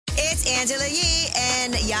Angela Yee,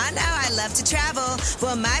 and y'all know I love to travel.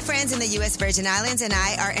 Well, my friends in the U.S. Virgin Islands and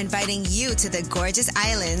I are inviting you to the gorgeous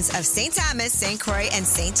islands of St. Thomas, St. Croix, and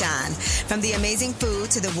St. John. From the amazing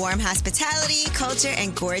food to the warm hospitality, culture,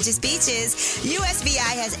 and gorgeous beaches,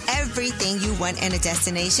 USVI has everything you want in a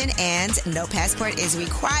destination, and no passport is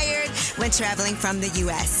required when traveling from the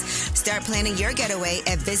U.S. Start planning your getaway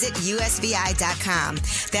at visitusvi.com.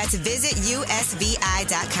 That's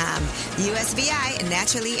visitusvi.com. USVI,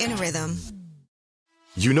 naturally in rhythm.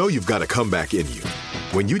 You know you've got a comeback in you.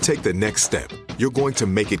 When you take the next step, you're going to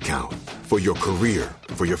make it count. For your career,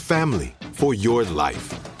 for your family, for your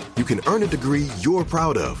life. You can earn a degree you're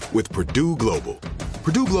proud of with Purdue Global.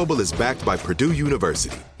 Purdue Global is backed by Purdue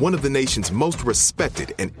University, one of the nation's most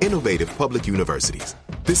respected and innovative public universities.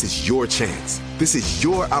 This is your chance. This is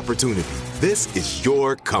your opportunity. This is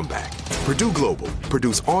your comeback. Purdue Global,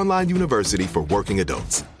 Purdue's online university for working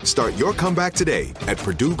adults. Start your comeback today at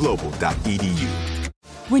purdueglobal.edu.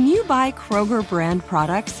 When you buy Kroger brand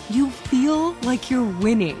products, you feel like you're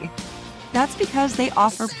winning. That's because they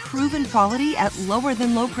offer proven quality at lower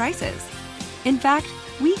than low prices. In fact,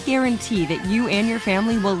 we guarantee that you and your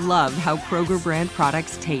family will love how Kroger brand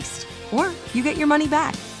products taste, or you get your money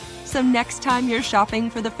back. So next time you're shopping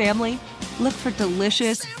for the family, look for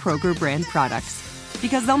delicious Kroger brand products,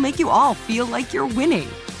 because they'll make you all feel like you're winning.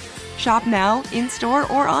 Shop now, in-store,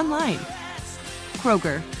 or online.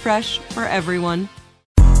 Kroger, fresh for everyone.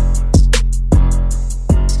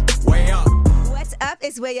 What's up?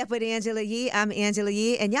 It's Way Up with Angela Yee. I'm Angela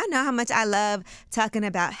Yee, and y'all know how much I love talking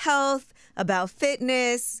about health, about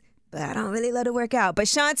fitness, but I don't really love to work out. But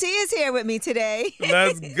Shaun T is here with me today.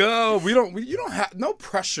 Let's go. You don't have no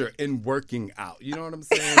pressure in working out. You know what I'm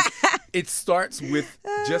saying? It starts with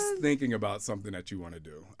just thinking about something that you want to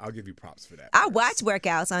do. I'll give you props for that. I watch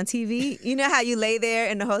workouts on TV. You know how you lay there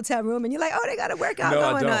in the hotel room and you're like, oh, they got a workout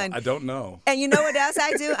going on. I don't know. And you know what else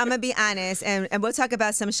I do? I'm going to be honest, and we'll talk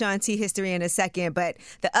about some Shaun T history in a second. But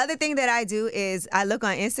the other thing that I do is I look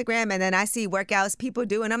on Instagram and then I see workouts people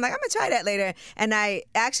do, and I'm like, I'm going to try that later. And I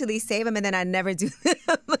actually save them, and then I never do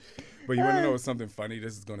them. But you want to know something funny?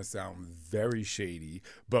 This is going to sound very shady,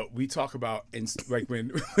 but we talk about like when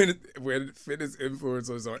fitness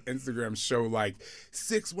influencers on Instagram show like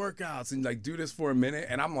 6 workouts and like do this for a minute,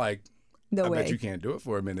 and I'm like, no way. Bet you can't do it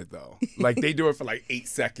for a minute though. Like they do it for like 8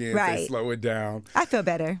 seconds. Right. They slow it down. I feel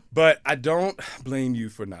better. But I don't blame you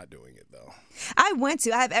for not doing it though. I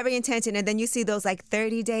have every intention, and then you see those like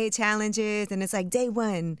 30-day challenges, and it's like day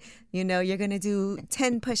 1, you know, you're going to do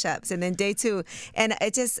 10 push-ups, and then day 2, and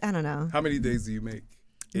it just, I don't know. How many days do you make?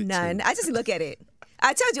 None. I just look at it.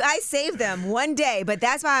 I told you I saved them one day, but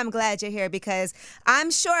that's why I'm glad you're here, because I'm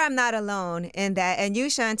sure I'm not alone in that. And you,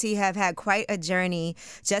 Shaun T, have had quite a journey,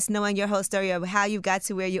 just knowing your whole story of how you got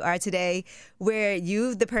to where you are today, where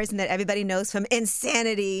you're the person that everybody knows from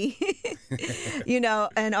Insanity, you know,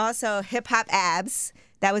 and also hip hop abs.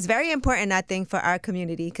 That was very important, I think, for our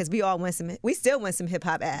community, because we still want some hip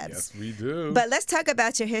hop abs. Yes, we do. But let's talk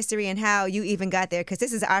about your history and how you even got there, because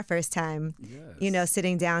this is our first time, you know,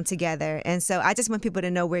 sitting down together. And so I just want people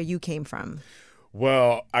to know where you came from.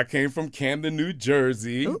 Well, I came from Camden, New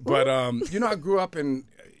Jersey, but, you know, I grew up in,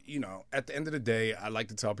 you know, at the end of the day, I like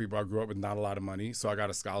to tell people I grew up with not a lot of money. So I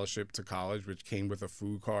got a scholarship to college, which came with a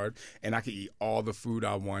food card, and I could eat all the food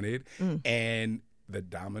I wanted. And the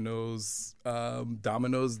Domino's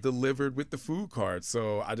delivered with the food card.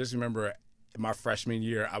 So I just remember my freshman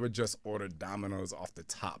year, I would just order Domino's off the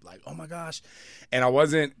top, like, oh my gosh. And I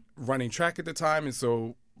wasn't running track at the time. And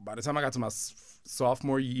so by the time I got to my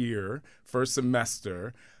sophomore year, first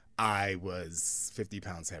semester, I was 50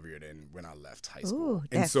 pounds heavier than when I left high school. Ooh,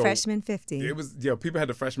 that freshman 50. It was, people had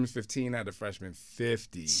the freshman 15, I had the freshman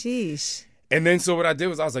 50. Sheesh. And then so what I did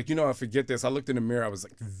was I was like, you know, I forget this. I looked in the mirror. I was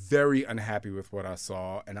like very unhappy with what I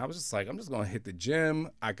saw. And I was just like, I'm just going to hit the gym.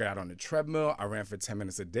 I got on the treadmill. I ran for 10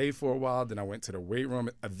 minutes a day for a while. Then I went to the weight room,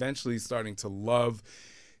 eventually starting to love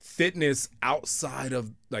fitness outside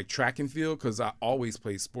of like track and field, because I always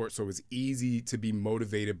played sports. So it was easy to be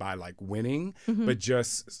motivated by like winning, but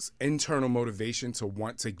just internal motivation to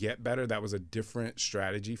want to get better. That was a different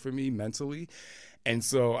strategy for me mentally. And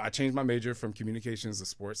so I changed my major from communications to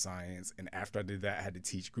sports science. And after I did that, I had to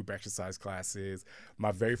teach group exercise classes.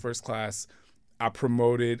 My very first class, I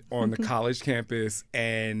promoted on the college campus,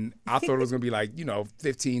 and I thought it was going to be like,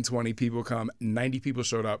 15, 20 people come. 90 people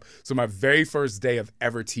showed up. So my very first day of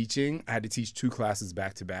ever teaching, I had to teach 2 classes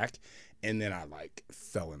back to back. And then I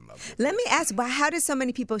fell in love with it. Let me ask, how did so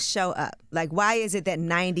many people show up? Like, why is it that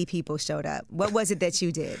 90 people showed up? What was it that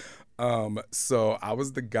you did? So I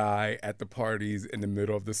was the guy at the parties in the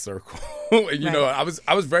middle of the circle. And, you know, I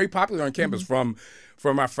was very popular on campus from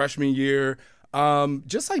my freshman year.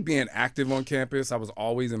 Just like being active on campus, I was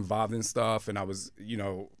always involved in stuff, and I was, you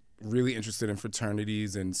know, really interested in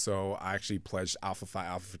fraternities, and so I actually pledged Alpha Phi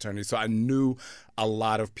Alpha fraternity. So I knew a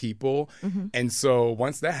lot of people, and so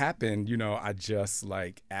once that happened, you know, I just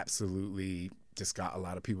like absolutely just got a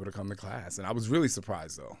lot of people to come to class, and I was really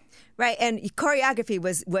surprised though. Right, and choreography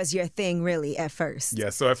was your thing really at first. Yeah,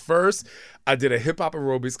 so at first I did a hip hop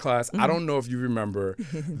aerobics class. I don't know if you remember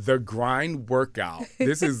the grind workout.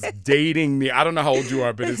 This is dating me. I don't know how old you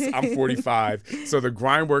are, but I'm 45. So the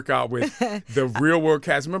grind workout with the real world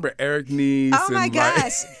cast. Remember Eric Neese? Oh my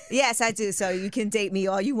gosh. Yes, I do. So you can date me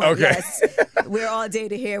all you want. Okay. Yes. We're all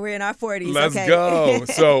dated here. We're in our 40s. Let's go.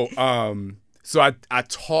 So I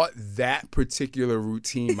taught that particular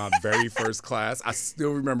routine my very first class. I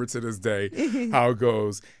still remember to this day how it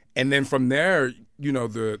goes. And then from there, you know,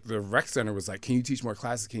 the rec center was like, can you teach more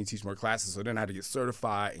classes? Can you teach more classes? So then I had to get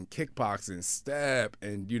certified in kickboxing, step,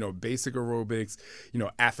 and, you know, basic aerobics, you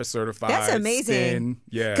know, AFA certified. That's amazing. Spin.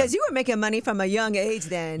 Yeah. Because you were making money from a young age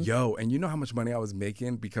then. Yo, and you know how much money I was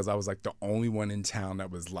making? Because I was like the only one in town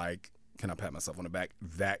that was like, can I pat myself on the back,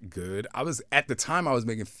 that good? At the time, I was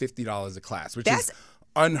making $50 a class, which is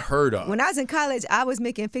unheard of. When I was in college, I was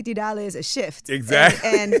making $50 a shift. Exactly.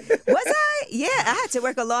 And was I? Yeah, I had to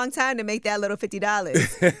work a long time to make that little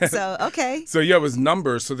 $50. So, okay. So, yeah, it was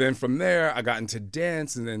numbers. So then from there, I got into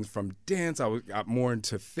dance. And then from dance, got more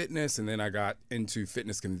into fitness. And then I got into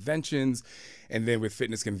fitness conventions. And then with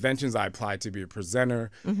fitness conventions, I applied to be a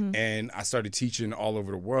presenter. And I started teaching all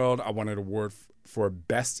over the world. I won an award for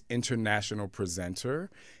Best International Presenter.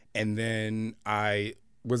 And then I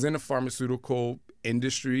was in the pharmaceutical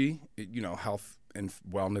industry, you know, health and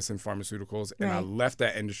wellness and pharmaceuticals. And I left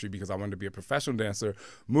that industry because I wanted to be a professional dancer,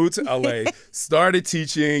 moved to LA, started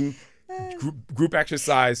teaching group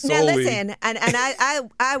exercise solely. Now listen, and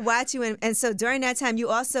I watch you, and so during that time, you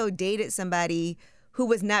also dated somebody who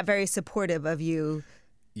was not very supportive of you.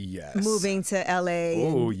 Yes. Moving to LA.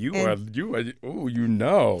 Oh, you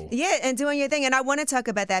know. Yeah, and doing your thing. And I want to talk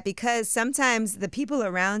about that because sometimes the people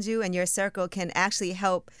around you and your circle can actually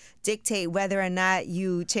help dictate whether or not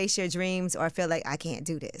you chase your dreams or feel like I can't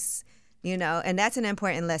do this. You know, and that's an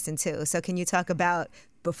important lesson too. So can you talk about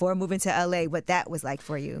before moving to LA, what that was like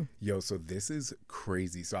for you? Yo, so this is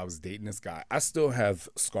crazy. So I was dating this guy. I still have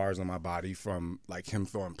scars on my body from like him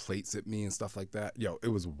throwing plates at me and stuff like that. Yo, it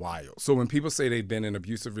was wild. So when people say they've been in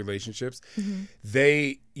abusive relationships,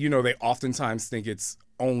 they oftentimes think it's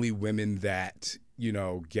only women that, you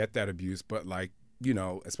know, get that abuse. But like, you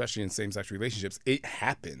know, especially in same-sex relationships, it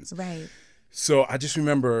happens. Right. So I just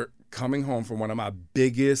remember coming home from one of my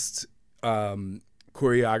biggest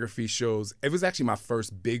choreography shows. It was actually my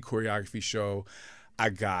first big choreography show. I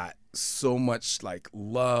got so much like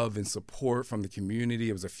love and support from the community.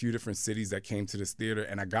 It was a few different cities that came to this theater,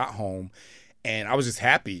 and I got home and I was just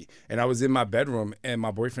happy. And I was in my bedroom, and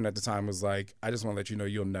my boyfriend at the time was like, I just want to let you know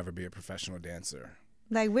you'll never be a professional dancer.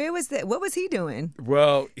 Like, where was that? What was he doing?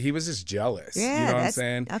 Well, he was just jealous. Yeah, you know what I'm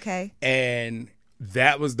saying? Okay. And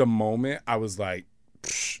that was the moment I was like,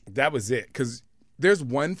 that was it. Because there's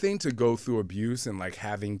one thing to go through abuse and like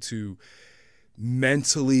having to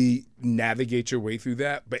mentally navigate your way through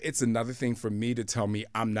that, but it's another thing for me to tell me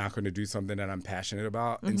I'm not going to do something that I'm passionate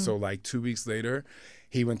about. And so like 2 weeks later,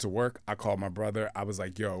 he went to work. I called my brother. I was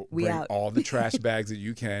like, yo, bring all the trash bags that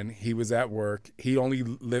you can. He was at work. He only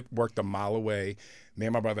worked a mile away. Me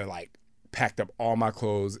and my brother like packed up all my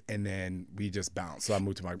clothes, and then we just bounced. So I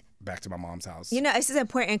moved back to my mom's house. You know, this is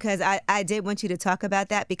important because I did want you to talk about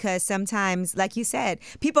that, because sometimes, like you said,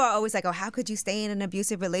 people are always like, oh, how could you stay in an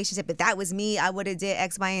abusive relationship? If that was me, I would have did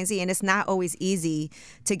X, Y, and Z. And it's not always easy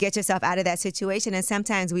to get yourself out of that situation. And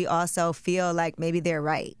sometimes we also feel like maybe they're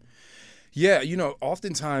right. Yeah, you know,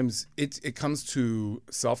 oftentimes it comes to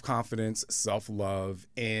self-confidence, self-love,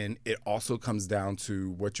 and it also comes down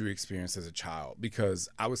to what you experienced as a child, because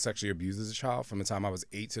I was sexually abused as a child from the time I was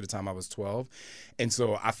 8 to the time I was 12. And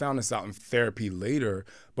so I found this out in therapy later,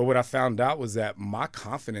 but what I found out was that my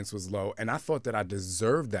confidence was low, and I thought that I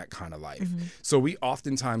deserved that kind of life. So we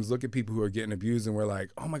oftentimes look at people who are getting abused and we're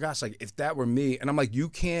like, oh my gosh, like if that were me. And I'm like, you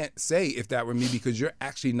can't say if that were me, because you're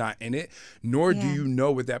actually not in it, nor do you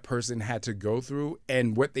know what that person had to go through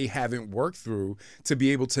and what they haven't worked through to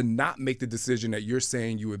be able to not make the decision that you're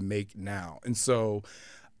saying you would make now. And so,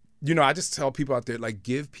 you know, I just tell people out there, like,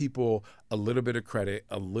 give people a little bit of credit,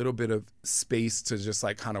 a little bit of space to just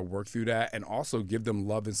like kind of work through that, and also give them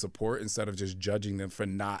love and support instead of just judging them for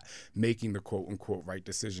not making the quote unquote right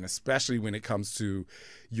decision, especially when it comes to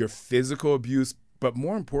your physical abuse, But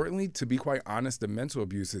more importantly, to be quite honest, the mental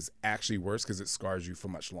abuse is actually worse because it scars you for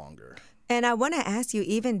much longer. And I want to ask you,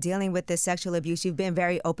 even dealing with the sexual abuse, you've been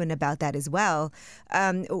very open about that as well.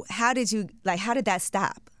 How did that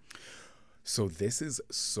stop? So this is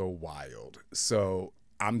so wild. So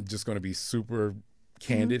I'm just going to be super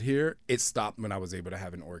candid here. It stopped when I was able to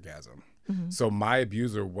have an orgasm. So my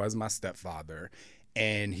abuser was my stepfather.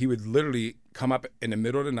 And he would literally come up in the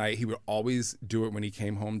middle of the night. He would always do it when he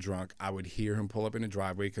came home drunk. I would hear him pull up in the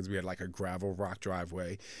driveway because we had like a gravel rock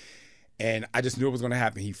driveway. And I just knew it was going to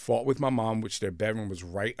happen. He fought with my mom, which their bedroom was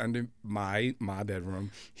right under my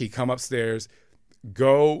bedroom. He'd come upstairs,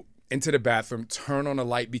 go into the bathroom, turn on the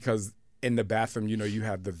light because in the bathroom, you know, you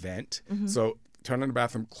have the vent. So turn on the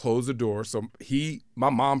bathroom, close the door. So my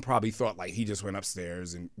mom probably thought like he just went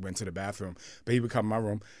upstairs and went to the bathroom, but he would come in my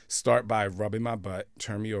room, start by rubbing my butt,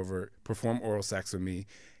 turn me over, perform oral sex with me.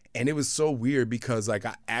 And it was so weird because like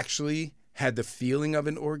I actually had the feeling of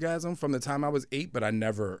an orgasm from the time I was 8, but I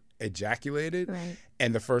never ejaculated. Right.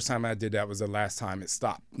 And the first time I did that was the last time it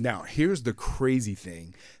stopped. Now, here's the crazy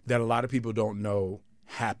thing that a lot of people don't know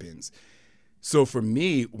happens. So for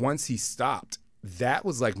me, once he stopped, that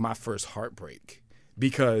was like my first heartbreak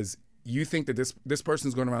because you think that this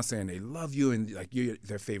person's going around saying they love you and like you're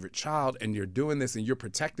their favorite child and you're doing this and you're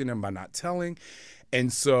protecting them by not telling.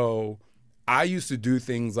 And so I used to do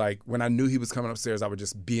things like when I knew he was coming upstairs, I would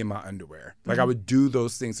just be in my underwear. Like I would do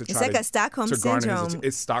those things to try to. It's like a Stockholm syndrome.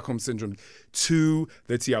 It's Stockholm syndrome to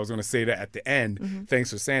the T. I was going to say that at the end. Thanks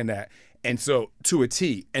for saying that. And so to a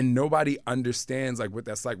T, and nobody understands like what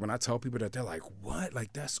that's like. When I tell people that, they're like, what?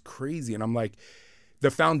 Like, that's crazy. And I'm like,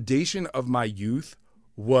 the foundation of my youth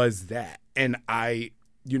was that. And I,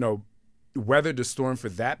 you know, weathered the storm for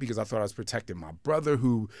that because I thought I was protecting my brother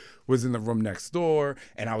who was in the room next door.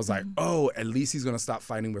 And I was like, oh, at least he's going to stop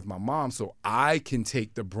fighting with my mom so I can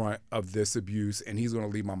take the brunt of this abuse and he's going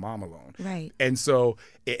to leave my mom alone. Right. And so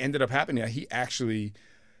it ended up happening. He actually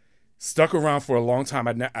stuck around for a long time.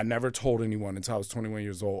 I never told anyone until I was 21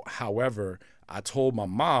 years old. However, I told my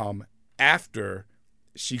mom after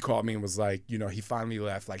she called me and was like, you know, he finally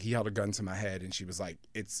left. Like, he held a gun to my head and she was like,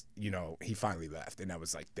 it's, you know, he finally left. And that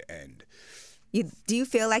was like the end. Do you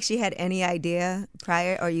feel like she had any idea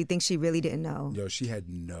prior, or you think she really didn't know? Yo, she had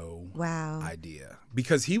no idea.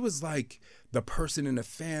 Because he was like the person in the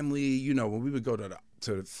family, you know, when we would go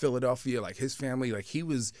to Philadelphia, like his family, like he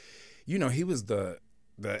was, you know, he was the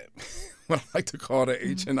what I like to call the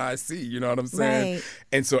HNIC, you know what I'm saying? Right.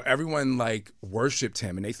 And so everyone like worshipped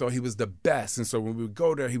him and they thought he was the best. And so when we would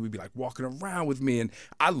go there, he would be like walking around with me and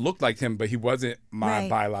I looked like him, but he wasn't my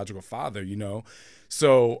biological father, you know?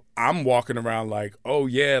 So I'm walking around like, oh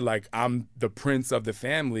yeah, like I'm the prince of the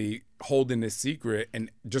family holding this secret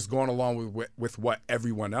and just going along with what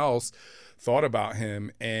everyone else thought about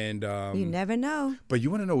him. And you never know. But you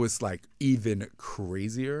want to know what's like even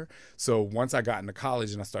crazier? So once I got into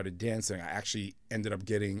college and I started dancing, I actually ended up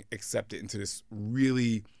getting accepted into this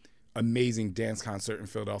really amazing dance concert in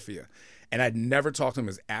Philadelphia. And I'd never talked to him.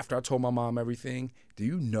 As after I told my mom everything, do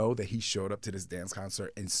you know that he showed up to this dance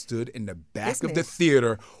concert and stood in the back of the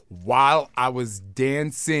theater while I was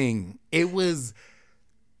dancing? It was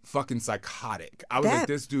fucking psychotic. I was like,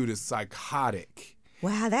 this dude is psychotic.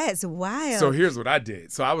 Wow, that is wild. So here's what I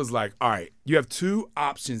did. So I was like, all right, you have two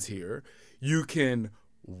options here. You can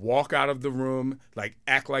walk out of the room, like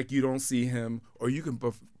act like you don't see him, or you can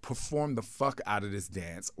perform the fuck out of this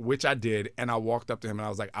dance, which I did. And I walked up to him and I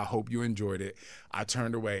was like, I hope you enjoyed it. I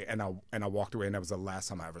turned away and I walked away, and that was the last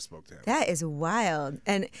time I ever spoke to him. That is wild.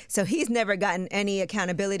 And so he's never gotten any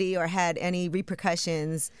accountability or had any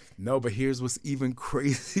repercussions. No, but here's what's even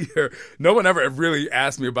crazier. No one ever really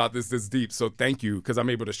asked me about this deep. So thank you, because I'm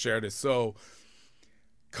able to share this. So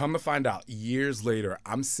come to find out, years later,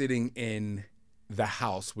 I'm sitting in the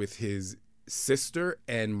house with his sister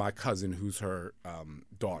and my cousin, who's her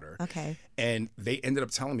daughter. Okay. And they ended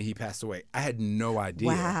up telling me he passed away. I had no idea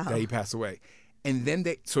that he passed away. And then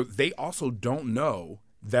they also don't know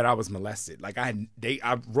that I was molested. Like I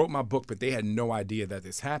wrote my book, but they had no idea that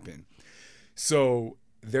this happened. So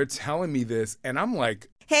they're telling me this, and I'm like,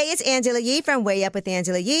 hey, it's Angela Yee from Way Up with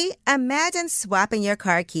Angela Yee. Imagine swapping your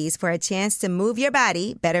car keys for a chance to move your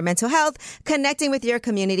body, better mental health, connecting with your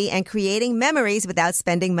community, and creating memories without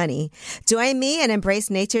spending money. Join me and embrace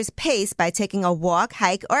nature's pace by taking a walk,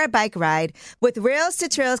 hike, or a bike ride with Rails to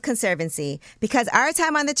Trails Conservancy, because our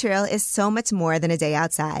time on the trail is so much more than a day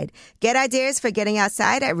outside. Get ideas for getting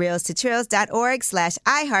outside at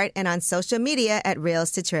railstotrails.org/iHeart and on social media at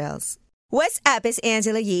Rails to Trails. What's up? It's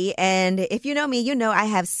Angela Yee, and if you know me, you know I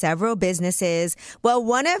have several businesses. Well,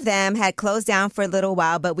 one of them had closed down for a little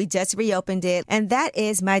while, but we just reopened it, and that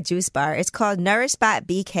is my juice bar. It's called Nourish Spot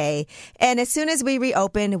BK, and as soon as we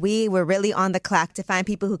reopened, we were really on the clock to find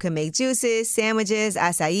people who can make juices, sandwiches,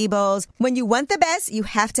 acai bowls. When you want the best, you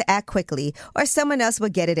have to act quickly, or someone else will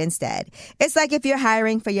get it instead. It's like if you're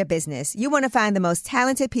hiring for your business. You want to find the most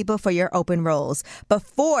talented people for your open roles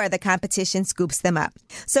before the competition scoops them up.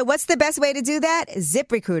 So what's the best way to do that?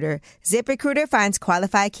 ZipRecruiter. ZipRecruiter finds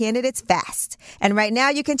qualified candidates fast. And right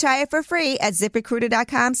now you can try it for free at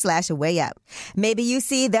ZipRecruiter.com/wayup. Maybe you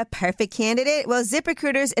see the perfect candidate? Well,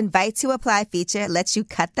 ZipRecruiter's Invite to Apply feature lets you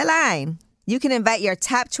cut the line. You can invite your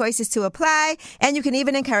top choices to apply, and you can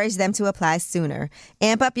even encourage them to apply sooner.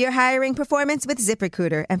 Amp up your hiring performance with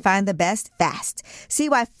ZipRecruiter and find the best fast. See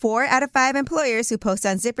why 4 out of 5 employers who post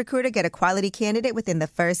on ZipRecruiter get a quality candidate within the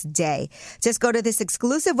first day. Just go to this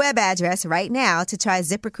exclusive web address right now to try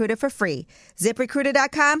ZipRecruiter for free.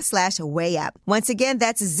 ZipRecruiter.com/wayup. Once again,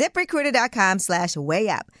 that's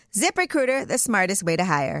ZipRecruiter.com/wayup. ZipRecruiter, the smartest way to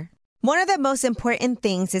hire. One of the most important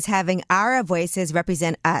things is having our voices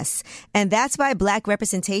represent us. And that's why Black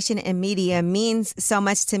representation in media means so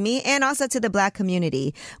much to me and also to the Black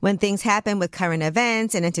community. When things happen with current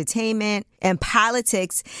events and entertainment and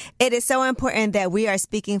politics, it is so important that we are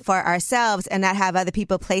speaking for ourselves and not have other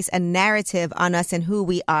people place a narrative on us and who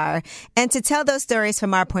we are, and to tell those stories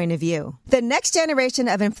from our point of view. The next generation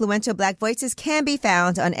of influential Black voices can be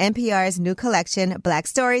found on NPR's new collection, Black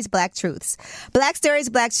Stories, Black Truths. Black Stories,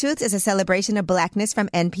 Black Truths is a celebration of Blackness from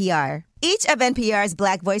NPR. Each of NPR's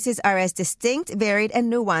Black voices are as distinct, varied,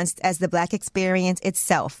 and nuanced as the Black experience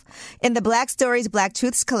itself. In the Black Stories, Black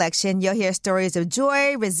Truths collection, you'll hear stories of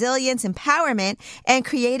joy, resilience, empowerment, and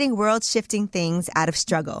creating world-shifting things out of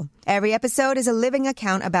struggle. Every episode is a living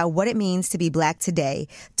account about what it means to be Black today,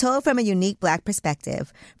 told from a unique Black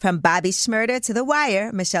perspective. From Bobby Shmurda to The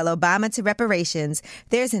Wire, Michelle Obama to reparations,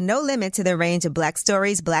 there's no limit to the range of Black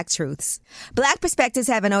stories, Black truths. Black perspectives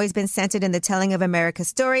haven't always been centered in the telling of America's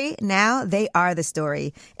story. Now they are the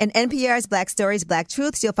story. In NPR's Black Stories, Black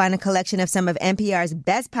Truths, you'll find a collection of some of NPR's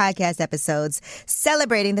best podcast episodes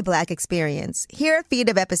celebrating the Black experience. Hear a feed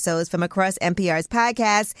of episodes from across NPR's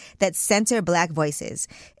podcasts that center Black voices.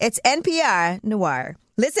 It's NPR Noir.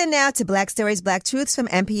 Listen now to Black Stories, Black Truths from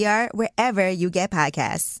NPR wherever you get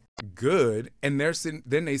podcasts. Good. And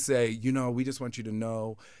then they say, you know, we just want you to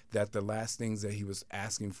know that the last things that he was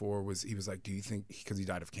asking for was, he was like, do you think, because he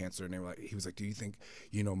died of cancer, and they were like, he was like, do you think,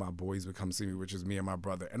 you know, my boys would come see me, which is me and my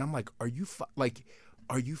brother. And I'm like, are you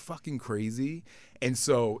fucking crazy? And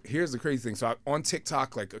so here's the crazy thing. So on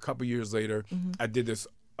TikTok, like a couple years later, I did this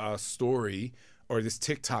story or this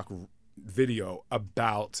TikTok video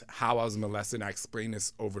about how I was molested. And I explained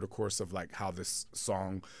this over the course of like how this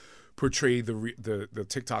song portrayed the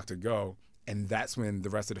TikTok to go. And that's when the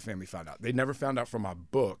rest of the family found out. They never found out from my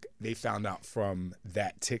book. They found out from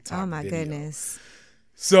that TikTok video. Oh, my goodness.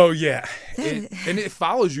 So, yeah. And it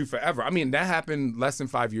follows you forever. I mean, that happened less than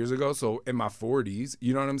 5 years ago. So, in my 40s,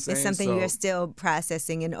 you know what I'm saying? It's something you're still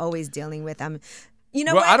processing and always dealing with. You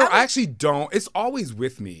know well, what? I actually don't. It's always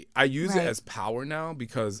with me. I use it as power now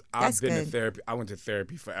because I've been in therapy. I went to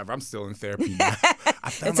therapy forever. I'm still in therapy now. I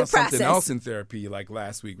found out something else in therapy like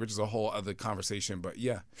last week, which is a whole other conversation. But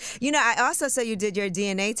yeah. You know, I also saw you did your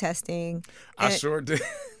DNA testing. I sure did.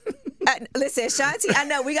 Listen, Shanti, I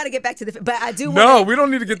know we got to get back to but I do. No, we don't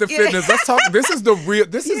need to get to fitness. Let's talk. This is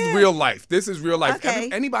real life. This is real life. Okay.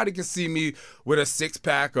 Anybody can see me with a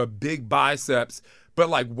 6-pack or big biceps. But,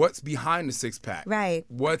 like, what's behind the 6-pack? Right.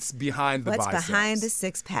 What's behind the biceps? What's behind the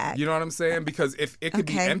 6-pack? You know what I'm saying? Because if it could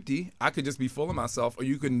be empty, I could just be full of myself, or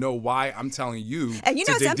you can know why I'm telling you. And you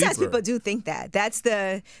know, sometimes deeper. people do think that.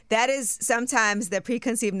 That is sometimes the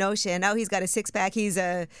preconceived notion. Oh, he's got a 6-pack. He's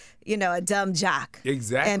a dumb jock.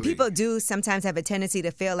 Exactly. And people do sometimes have a tendency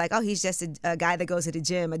to feel like, oh, he's just a guy that goes to the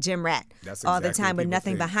gym, a gym rat, all the time with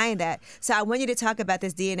nothing behind that. So I want you to talk about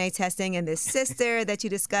this DNA testing and this sister that you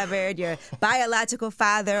discovered, your biological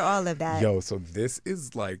father, all of that. Yo, so this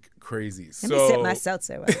is like crazy. Let me sip my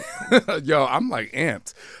seltzer. Yo, I'm like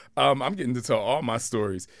amped. I'm getting to tell all my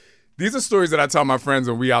stories. These are stories that I tell my friends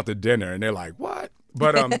when we out to dinner, and they're like, what?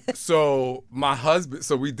 But so my husband,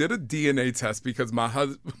 so we did a DNA test because my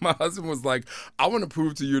husband was like, I want to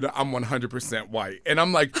prove to you that I'm 100% white. And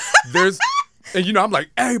I'm like, and I'm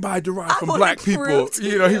like, everybody derived from black people.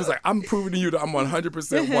 He was like, I'm proving to you that I'm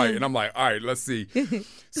 100% white. And I'm like, all right, let's see.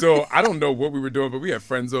 So I don't know what we were doing, but we had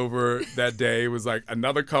friends over that day. It was like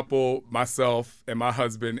another couple, myself and my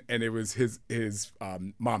husband, and it was his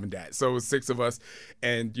mom and dad. So it was 6 of us.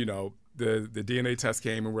 And, the DNA test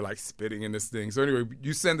came and we're like spitting in this thing. So anyway,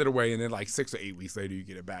 you send it away and then like 6 or 8 weeks later you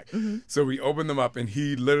get it back. So we open them up and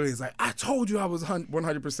he literally is like, I told you I was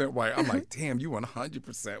 100% white. I'm like, damn, you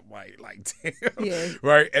 100% white. Like, damn. Yeah.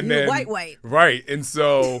 Right. And You're then white. Right. And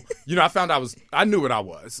so, I found I knew what I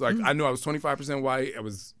was. Like I knew I was 25% white. I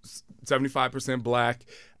was 75% black.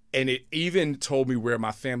 And it even told me where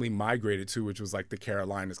my family migrated to, which was like the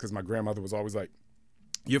Carolinas, because my grandmother was always like,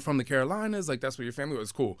 you're from the Carolinas? Like, that's where your family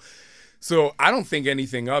was. Cool. So I don't think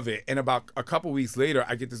anything of it. And about a couple weeks later,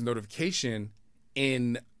 I get this notification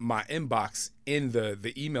in my inbox in the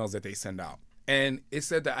emails that they send out. And it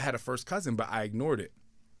said that I had a first cousin, but I ignored it.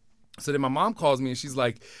 So then my mom calls me and she's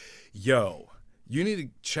like, yo, you need to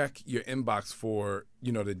check your inbox for,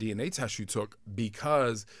 the DNA test you took,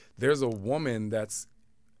 because there's a woman that's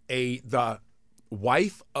the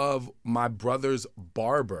wife of my brother's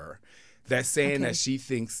barber that's saying that she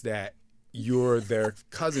thinks that you're their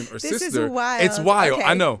cousin or sister. This is wild. It's wild. Okay.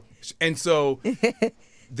 I know. And so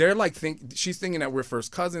they're like, she's thinking that we're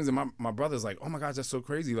first cousins. And my brother's like, oh my gosh, that's so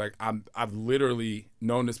crazy. Like I've literally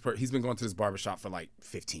known this person. He's been going to this barbershop for like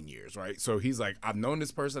 15 years, right? So he's like, I've known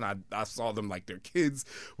this person. I saw them like their kids,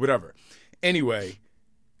 whatever. Anyway,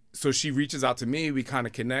 so she reaches out to me. We kind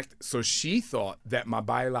of connect. So she thought that my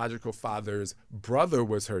biological father's brother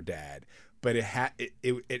was her dad, but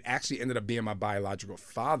it actually ended up being my biological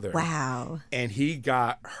father. Wow. And he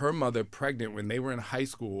got her mother pregnant when they were in high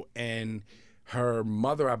school, and her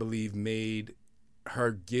mother, I believe, made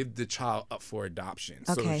her give the child up for adoption.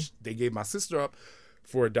 Okay. So they gave my sister up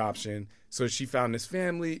for adoption. So she found this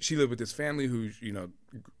family. She lived with this family who,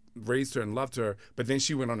 raised her and loved her, but then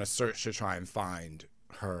she went on a search to try and find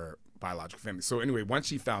her biological family. So anyway, once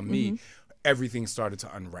she found me, everything started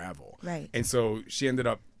to unravel. Right. And so she ended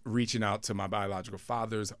up reaching out to my biological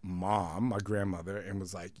father's mom, my grandmother, and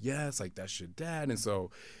was like, yes, like that's your dad. And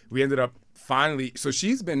so we ended up finally, so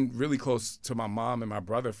she's been really close to my mom and my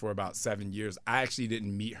brother for about 7 years. I actually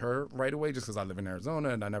didn't meet her right away just because I live in Arizona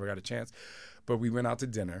and I never got a chance. But we went out to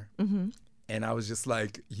dinner and I was just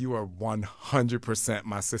like, you are 100%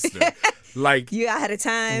 my sister. Like, You had a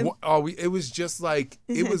time? It was just like,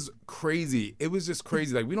 it was crazy. It was just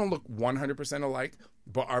crazy. Like, we don't look 100% alike,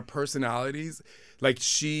 but our personalities, like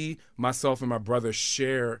myself, and my brother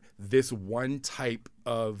share this one type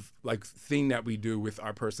of like thing that we do with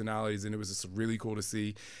our personalities. And it was just really cool to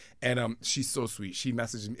see. And she's so sweet. She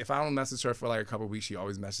messages me. If I don't message her for like a couple of weeks, she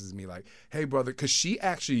always messages me like, hey, brother, because she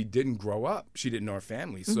actually didn't grow up. She didn't know her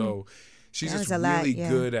family. So she's just really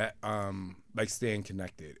good at like staying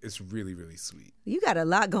connected. It's really, really sweet. You got a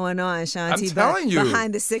lot going on, Shaun. I'm telling you.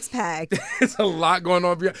 Behind the six pack. It's a lot going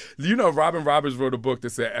on. Robin Roberts wrote a book that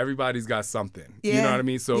said everybody's got something. Yeah. You know what I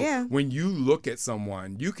mean? So Yeah. when you look at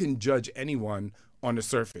someone, you can judge anyone on the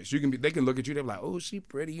surface. They can look at you, they're like, oh, she's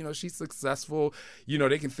pretty, she's successful.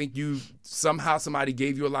 They can think somehow somebody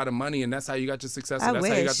gave you a lot of money and that's how you got your success. And that's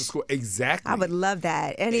how you got to school. Exactly. I would love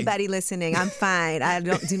that. Anybody listening, I'm fine. I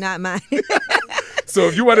do not mind. So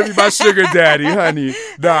if you want to be my sugar daddy, honey,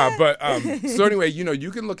 nah. But so anyway,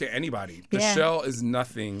 you can look at anybody. The shell is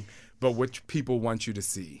nothing but what people want you to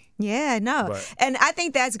see. Yeah, no. And I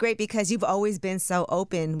think that's great because you've always been so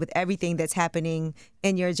open with everything that's happening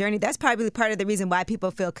in your journey. That's probably part of the reason why people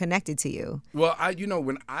feel connected to you. Well,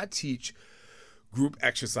 when I teach group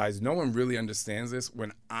exercise, no one really understands this.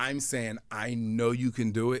 When I'm saying I know you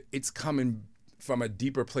can do it, it's coming from a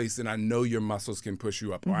deeper place than I know your muscles can push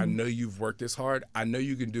you up, or I know you've worked this hard. I know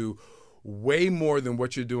you can do way more than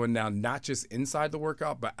what you're doing now, not just inside the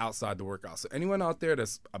workout, but outside the workout. So anyone out there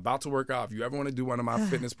that's about to work out, if you ever want to do one of my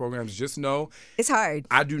fitness programs, just know it's hard.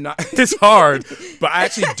 I do not. It's hard, but I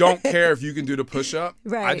actually don't care if you can do the push-up.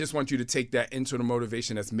 Right. I just want you to take that internal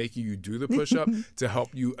motivation that's making you do the push-up to help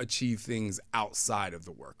you achieve things outside of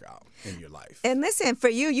the workout in your life. And listen, for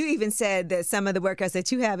you even said that some of the workouts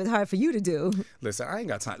that you have is hard for you to do. Listen, I ain't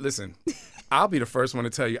got time. Listen, I'll be the first one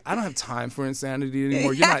to tell you, I don't have time for insanity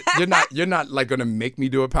anymore. You're not like gonna make me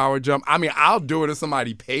do a power jump. I mean, I'll do it if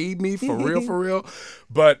somebody paid me for real.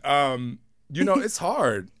 But it's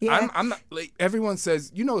hard. Yeah. I'm not like everyone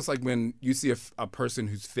says. It's like when you see a person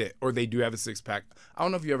who's fit or they do have a six pack. I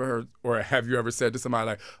don't know if you ever heard or have you ever said to somebody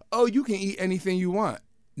like, "Oh, you can eat anything you want."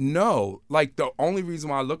 No, like the only reason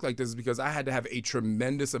why I look like this is because I had to have a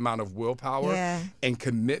tremendous amount of willpower and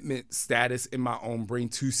commitment status in my own brain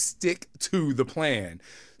to stick to the plan.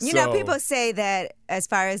 People say that as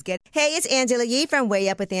far as Hey, it's Angela Yee from Way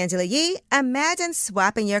Up with Angela Yee. Imagine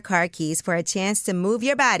swapping your car keys for a chance to move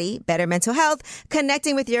your body, better mental health,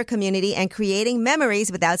 connecting with your community, and creating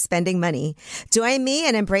memories without spending money. Join me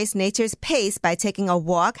and embrace nature's pace by taking a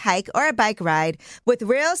walk, hike, or a bike ride with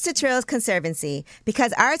Rails to Trails Conservancy,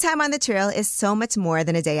 because our time on the trail is so much more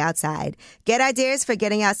than a day outside. Get ideas for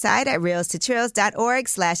getting outside at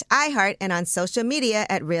railstotrails.org/iHeart and on social media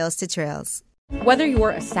at Rails to Trails. Whether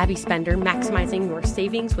you're a savvy spender maximizing your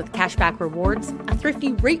savings with cashback rewards, a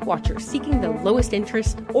thrifty rate watcher seeking the lowest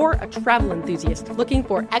interest, or a travel enthusiast looking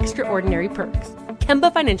for extraordinary perks,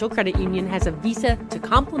 Kemba Financial Credit Union has a visa to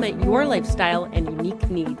complement your lifestyle and unique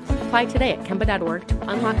needs. Apply today at Kemba.org to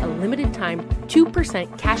unlock a limited time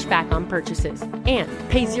 2% cash back on purchases and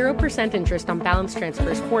pay 0% interest on balance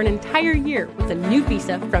transfers for an entire year with a new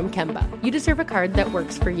visa from Kemba. You deserve a card that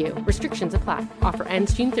works for you. Restrictions apply. Offer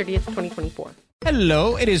ends June 30th, 2024.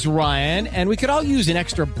 Hello, it is Ryan, and we could all use an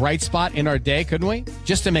extra bright spot in our day, couldn't we?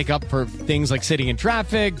 Just to make up for things like sitting in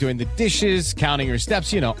traffic, doing the dishes, counting your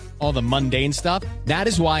steps, all the mundane stuff. That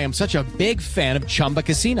is why I'm such a big fan of Chumba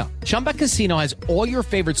Casino. Chumba Casino has all your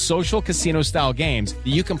favorite social casino-style games that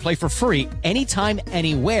you can play for free anytime,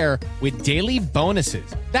 anywhere with daily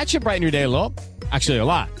bonuses. That should brighten your day a little. Actually, a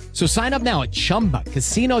lot. So sign up now at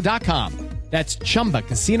ChumbaCasino.com. That's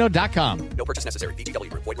ChumbaCasino.com. No purchase necessary. VGW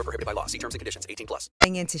Group. Void where prohibited by law. See terms and conditions. 18+.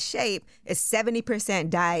 Getting into shape is 70%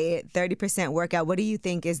 diet, 30% workout. What do you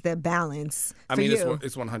think is the balance for you?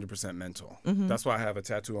 It's 100% mental. Mm-hmm. That's why I have a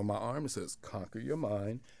tattoo on my arm. It says, conquer your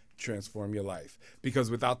mind, transform your life.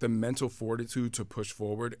 Because without the mental fortitude to push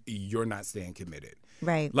forward, you're not staying committed.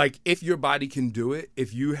 Right. Like, if your body can do it,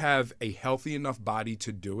 if you have a healthy enough body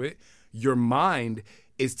to do it, your mind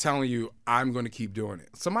is telling you, I'm going to keep doing it.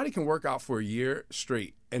 Somebody can work out for a year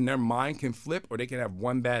straight and their mind can flip, or they can have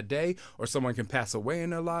one bad day, or someone can pass away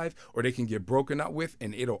in their life, or they can get broken up with,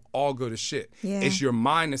 and it'll all go to shit. Yeah. It's your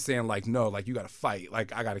mind that's saying, like, no, like, you got to fight.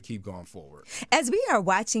 Like, I got to keep going forward. As we are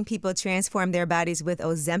watching people transform their bodies with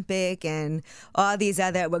Ozempic and all these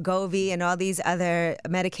other, Wegovy and all these other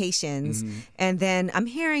medications, and then I'm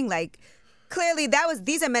hearing, like, clearly,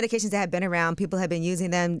 these are medications that have been around. People have been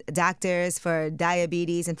using them, doctors, for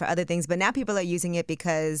diabetes and for other things. But now people are using it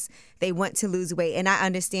because they want to lose weight. And I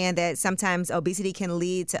understand that sometimes obesity can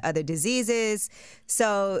lead to other diseases.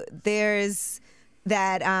 So there's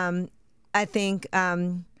that, I think,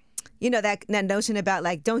 that notion about,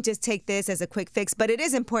 like, don't just take this as a quick fix. But it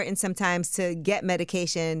is important sometimes to get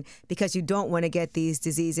medication because you don't want to get these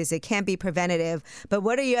diseases. It can be preventative. But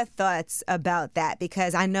what are your thoughts about that?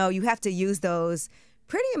 Because I know you have to use those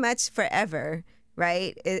pretty much forever,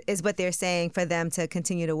 right? Is what they're saying, for them to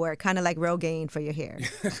continue to work. Kind of like Rogaine for your hair.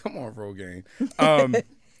 Come on, Rogaine.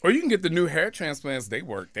 Or you can get the new hair transplants. They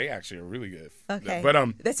work. They actually are really good. Okay.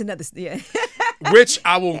 But that's another, yeah. Which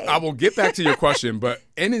I will get back to your question, but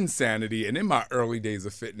in insanity and in my early days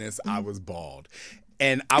of fitness, I was bald.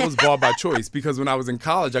 And I was bald by choice because when I was in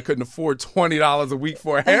college, I couldn't afford $20 a week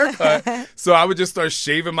for a haircut. So I would just start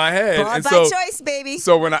shaving my head. Bald by choice, baby.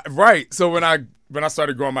 So when I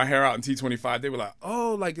started growing my hair out in T25, they were like,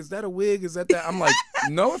 oh, like, is that a wig? Is that? I'm like,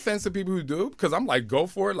 no offense to people who do, because I'm like, go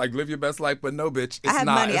for it. Like, live your best life. But no, bitch, it's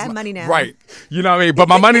not. I have money now. Right. You know what I mean? But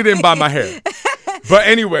my money didn't buy my hair. But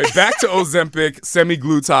anyway, back to Ozempic,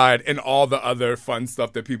 semaglutide, and all the other fun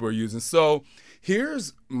stuff that people are using. So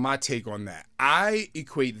here's my take on that. I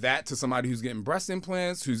equate that to somebody who's getting breast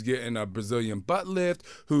implants, who's getting a Brazilian butt lift,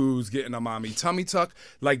 who's getting a mommy tummy tuck.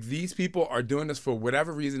 Like, these people are doing this for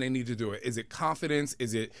whatever reason they need to do it. Is it confidence?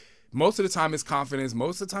 Most of the time it's confidence.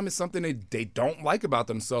 Most of the time it's something they don't like about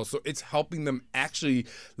themselves. So it's helping them actually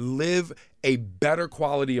live a better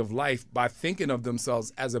quality of life by thinking of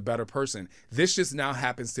themselves as a better person. This just now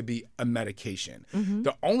happens to be a medication. Mm-hmm.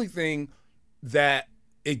 The only thing that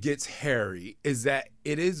it gets hairy is that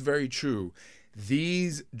it is very true.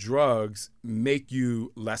 These drugs make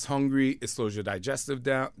you less hungry. It slows your digestive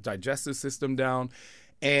system down.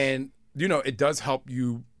 And, it does help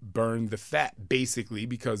you burn the fat, basically,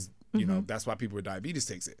 because, that's why people with diabetes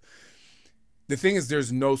takes it. The thing is,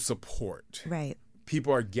 there's no support. Right.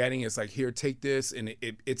 People are getting it's like, here, take this, and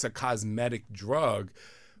it's a cosmetic drug.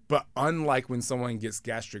 But unlike when someone gets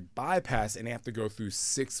gastric bypass and they have to go through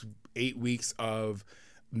 6-8 weeks of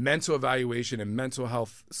mental evaluation and mental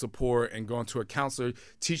health support and going to a counselor,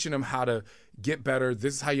 teaching them how to get better.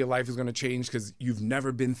 This is how your life is going to change because you've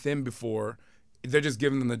never been thin before. They're just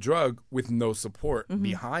giving them the drug with no support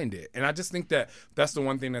behind it. And I just think that that's the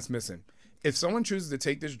one thing that's missing. If someone chooses to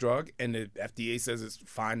take this drug and the FDA says it's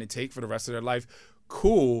fine to take for the rest of their life,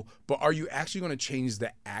 cool, but are you actually going to change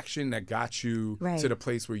the action that got you to the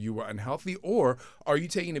place where you were unhealthy? Or are you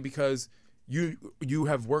taking it because you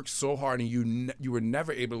have worked so hard and you were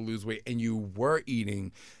never able to lose weight, and you were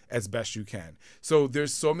eating as best you can. So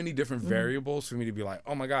there's so many different variables for me to be like,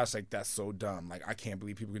 oh my gosh, like that's so dumb. Like I can't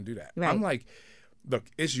believe people can do that. Right. I'm like, look,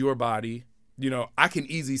 it's your body. I can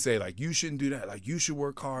easily say, like, you shouldn't do that. Like, you should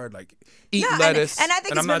work hard. Like, eat lettuce. And I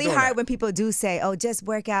think it's really hard when people do say, oh, just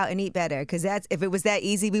work out and eat better. Because if it was that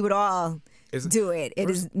easy, we would all do it.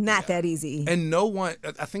 It is not that easy. And no one,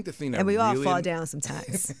 I think the thing that and we all fall down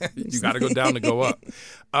sometimes. You got to go down to go up.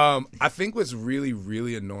 I think what's really,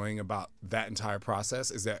 really annoying about that entire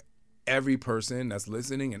process is that every person that's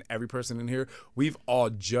listening and every person in here, we've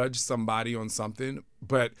all judged somebody on something,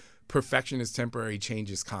 but perfection is temporary, change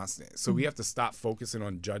is constant. So we have to stop focusing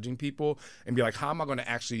on judging people and be like, how am I going to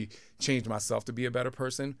actually change myself to be a better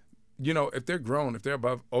person? If they're grown, if they're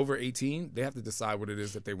over 18, they have to decide what it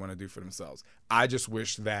is that they want to do for themselves. I just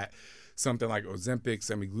wish that something like Ozempic,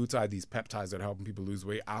 semaglutide, these peptides that are helping people lose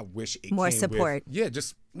weight, I wish it more came support. With,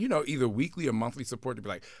 just, either weekly or monthly support to be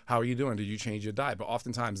like, how are you doing? Did you change your diet? But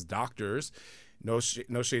oftentimes doctors, no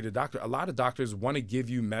shade to doctor, a lot of doctors want to give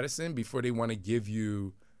you medicine before they want to give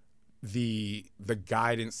you the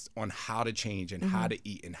guidance on how to change and how to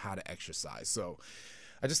eat and how to exercise. So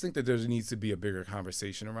I just think that there needs to be a bigger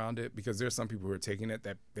conversation around it, because there are some people who are taking it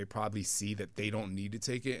that they probably see that they don't need to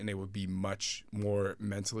take it, and they would be much more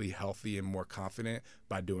mentally healthy and more confident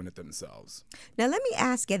by doing it themselves. Now, let me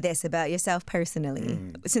ask you this about yourself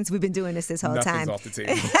personally, since we've been doing this whole time. Nothing's off the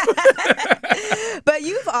table. But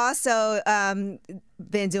you've also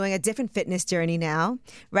been doing a different fitness journey now,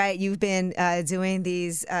 right? You've been doing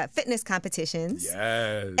these fitness competitions.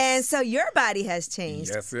 Yes. And so your body has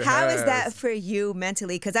changed. Yes, it How has. is that for you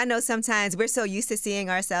mentally? Because I know sometimes we're so used to seeing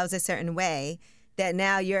ourselves a certain way that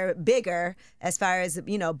now you're bigger as far as,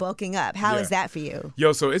 bulking up. How is that for you?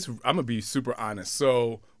 So I'm going to be super honest.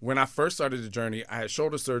 So when I first started the journey, I had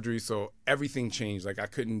shoulder surgery, so everything changed. Like I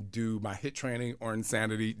couldn't do my HIIT training or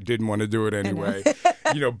Insanity. Didn't want to do it anyway.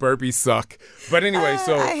 Burpees suck. But anyway,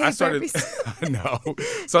 so I started, I know.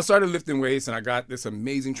 So I started lifting weights, and I got this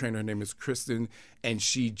amazing trainer. Her name is Kristen, and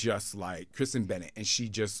Kristen Bennett, and she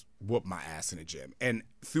just whooped my ass in the gym. And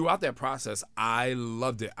throughout that process, I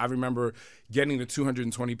loved it. I remember getting to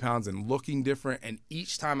 220 pounds and looking different. And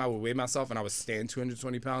each time I would weigh myself and I would stand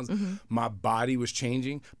 220 pounds, my body was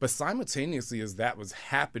changing. But simultaneously as that was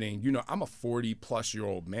happening, I'm a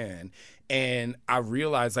 40-plus-year-old man. And I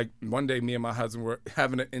realized, like, one day me and my husband were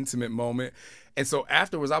having an intimate moment. And so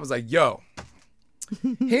afterwards, I was like, yo,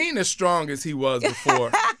 he ain't as strong as he was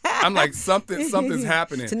before. I'm like, something's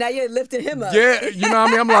happening. So now you're lifting him up. Yeah, you know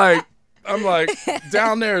what I mean? I'm like,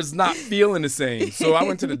 down there is not feeling the same. So I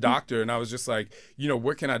went to the doctor, and I was just like,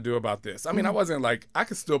 what can I do about this? I mean, I wasn't like, I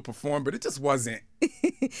could still perform, but it just wasn't.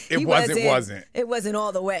 It wasn't. It wasn't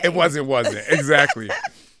all the way. It wasn't. Exactly.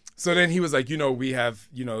 So then he was like, we have,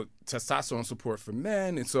 testosterone support for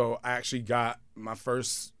men. And so I actually got my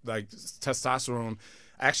first, testosterone.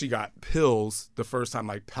 I actually got pills the first time,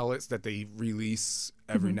 like pellets that they release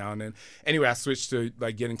every now and then. Anyway, I switched to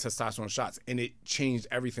getting testosterone shots, and it changed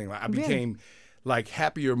everything. Like I became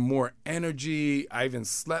happier, more energy. I even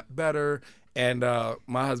slept better. And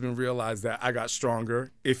my husband realized that I got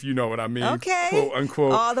stronger, if you know what I mean, quote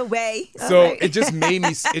unquote, all the way. So it just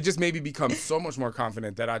made me become so much more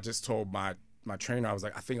confident that I just told my trainer, I was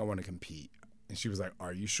like, I think I want to compete. And she was like,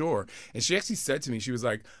 are you sure? And she actually said to me, she was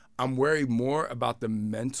like, I'm worried more about the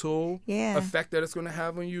mental effect that it's going to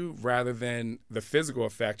have on you rather than the physical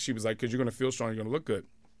effect. She was like, because you're going to feel strong, you're going to look good.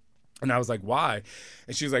 And I was like, why?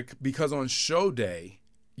 And she was like, because on show day,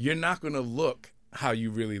 you're not going to look how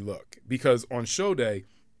you really look. Because on show day,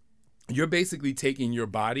 you're basically taking your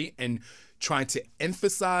body and trying to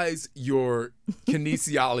emphasize your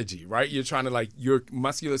kinesiology, right? You're trying to your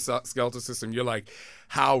muscular skeletal system. You're like,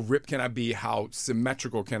 how ripped can I be? How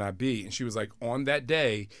symmetrical can I be? And she was like, on that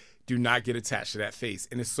day, do not get attached to that face.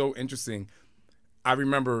 And it's so interesting. I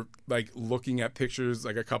remember looking at pictures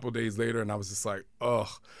a couple days later, and I was just like, ugh.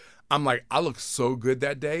 I'm like, I look so good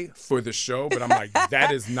that day for the show, but I'm like,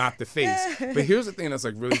 that is not the face. But here's the thing that's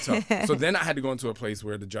really tough. So then I had to go into a place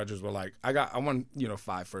where the judges were like, I won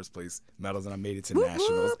 5 first place medals, and I made it to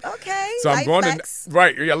nationals. Okay. So I'm going flex. To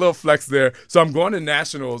right, yeah, a little flex there. So I'm going to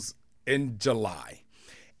nationals in July,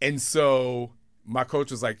 and so my coach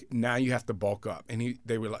was like, now you have to bulk up, and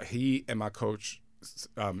he and my coach,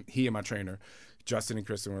 he and my trainer, Justin and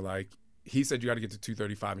Kristen, were like. He said you got to get to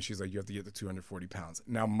 235, and she's like, you have to get to 240 pounds.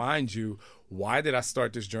 Now, mind you, why did I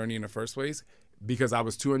start this journey in the first place? because I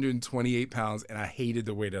was 228 pounds and I hated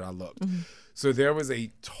the way that I looked. So there was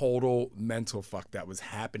a total mental fuck that was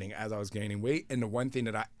happening as I was gaining weight. And the one thing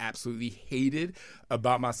that I absolutely hated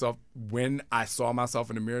about myself when I saw myself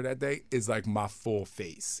in the mirror that day is like my full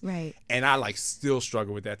face. Right. And I like still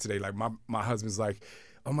struggle with that today. Like my husband's like,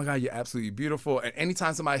 oh my God, you're absolutely beautiful. And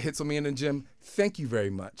anytime somebody hits on me in the gym, thank you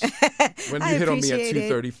very much. When you hit on me at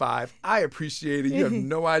 235, I appreciate it. You have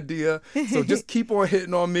no idea. So just keep on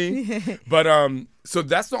hitting on me. But so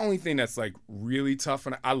that's the only thing that's like really tough.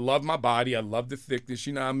 And I love my body. I love the thickness.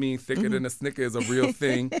 You know what I mean? Thicker than a Snicker is a real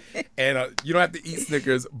thing. And you don't have to eat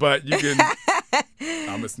Snickers, but you can.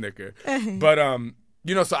 I'm a Snicker. But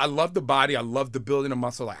you know, so I love the body. I love the building of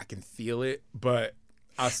muscle. Like I can feel it, but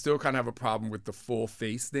I still kind of have a problem with the full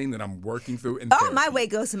face thing that I'm working through. My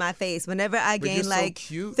weight goes to my face. Whenever I gain like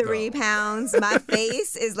cute, 3 pounds, my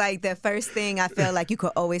face is like the first thing I feel like you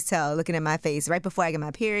could always tell looking at my face. Right before I get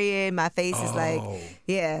my period, my face is like,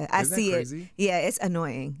 yeah, I see it. Yeah, it's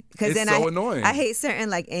annoying. It's then so annoying. I hate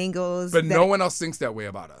certain like angles. But no one else thinks that way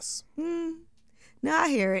about us. No, I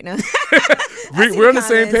hear it. No. We're on the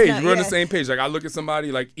same page. We're on the same page. Like I look at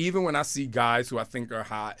somebody, like even when I see guys who I think are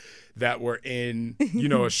hot that were in, you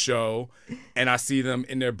know, a show, and I see them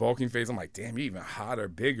in their bulking phase, I'm like, damn, you're even hotter,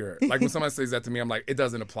 bigger. Like when somebody says that to me, I'm like, it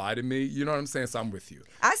doesn't apply to me. You know what I'm saying? So I'm with you.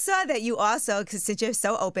 I saw that you also, because since you're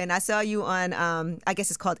so open, I saw you on, I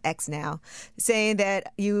guess it's called X now, saying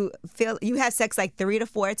that you have sex like 3 to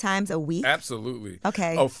 4 times a week. Absolutely.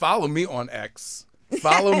 Okay. Oh, follow me on X.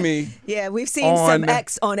 Follow me. Yeah, we've seen some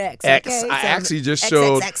X on X. Okay? I actually just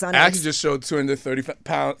showed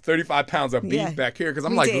 35 pounds of beef back here because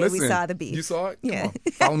I'm like, listen. We saw the beef. You saw it? Yeah. Come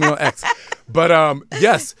on, follow me on X. But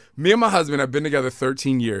yes, me and my husband have been together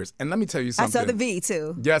 13 years. And let me tell you something. I saw the V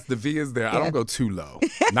too. Yes, the V is there. Yeah. I don't go too low.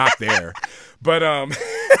 Not there. But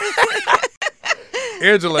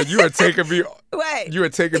Angela, you are taking me. Wait. You are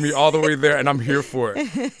taking me all the way there, and I'm here for it.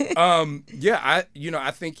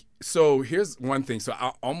 I think so. Here's one thing. So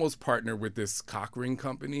I almost partnered with this cock ring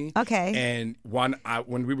company. Okay. And when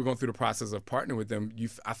we were going through the process of partnering with them,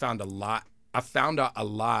 I found out a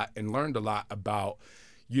lot and learned a lot about,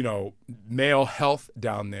 you know, male health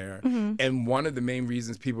down there. Mm-hmm. And one of the main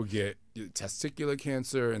reasons people get testicular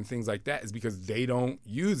cancer and things like that is because they don't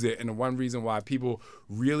use it. And the one reason why people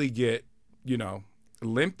really get, you know,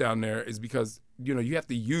 limp down there is because, you know, you have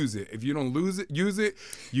to use it. If you don't use it, you lose it.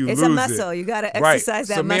 It's a muscle. You got to exercise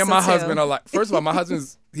that muscle. So me and my husband are like, first of all, my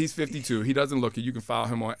husband's, he's 52. He doesn't look it. You can follow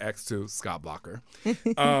him on X too, Scott Blocker.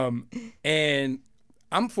 And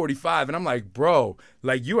I'm 45 and I'm like, bro,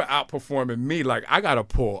 like you are outperforming me. Like I got to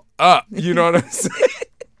pull up. You know what I'm saying?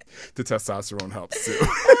 The testosterone helps too.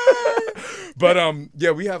 But yeah,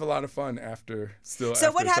 we have a lot of fun after. So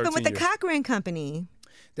what happened with the cock ring company?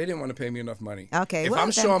 They didn't want to pay me enough money. Okay, if I'm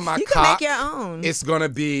showing my you cock, can make your own. It's gonna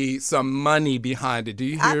be some money behind it. Do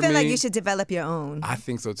you hear me? I feel like you should develop your own. I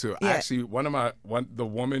think so too. Yeah. Actually, the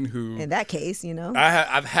woman who in that case, you know,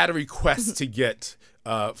 I've had a request to get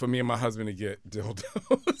for me and my husband to get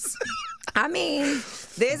dildos. I mean,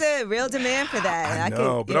 there's a real demand for that. I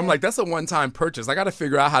know, but I'm like, that's a one-time purchase. I got to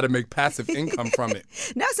figure out how to make passive income from it.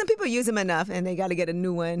 Now, some people use them enough, and they got to get a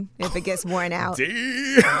new one if it gets worn out.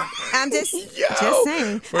 Damn. I'm just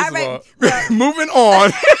saying. First of all, moving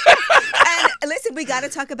on. And listen, we got to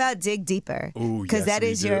talk about dig deeper, because that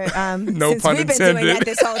is your. No since pun we've been intended. doing that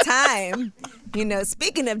this whole time. You know,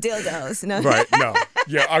 speaking of dildos. No. Right, no.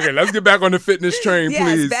 Yeah, okay, let's get back on the fitness train,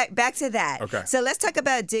 please. Yes, back to that. Okay. So let's talk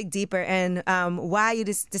about Dig Deeper and why you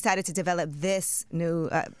decided to develop this new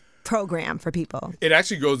program for people. It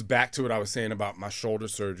actually goes back to what I was saying about my shoulder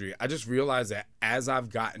surgery. I just realized that as I've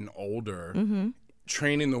gotten older,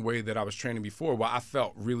 training the way that I was training before, while I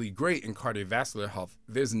felt really great in cardiovascular health,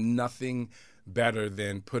 there's nothing better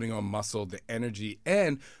than putting on muscle, the energy.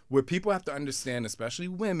 And what people have to understand, especially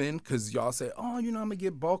women, because y'all say, oh, you know, I'm going to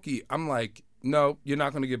get bulky. I'm like, no, you're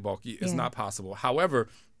not going to get bulky. It's not possible. However,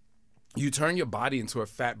 you turn your body into a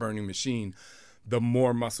fat-burning machine the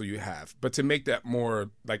more muscle you have. But to make that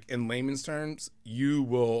more, like in layman's terms, you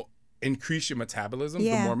will increase your metabolism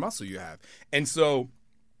the more muscle you have. And so,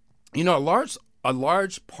 you know, a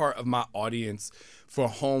large part of my audience for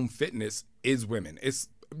home fitness is women. It's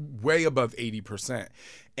way above 80%.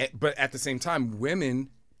 But at the same time,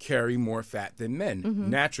 women carry more fat than men.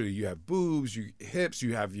 Naturally, you have boobs, hips,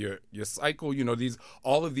 you have your cycle, you know,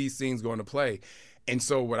 all of these things go into play. And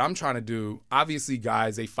so what I'm trying to do, obviously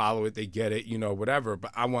guys, they follow it, they get it, you know, whatever.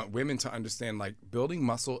 But I want women to understand, like, building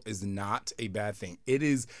muscle is not a bad thing. It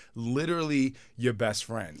is literally your best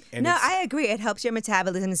friend. And I agree. It helps your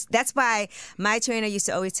metabolism. That's why my trainer used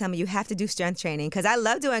to always tell me you have to do strength training because I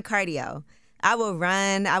love doing cardio. I will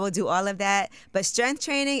run. I will do all of that. But strength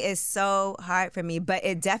training is so hard for me, but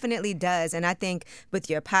it definitely does. And I think with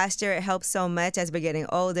your posture, it helps so much as we're getting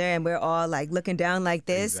older and we're all like looking down like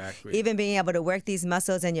this. Exactly. Even being able to work these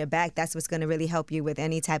muscles in your back, that's what's going to really help you with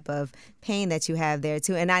any type of pain that you have there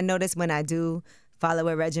too. And I notice when I do follow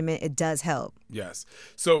a regimen, it does help. Yes.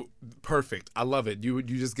 So perfect. I love it. You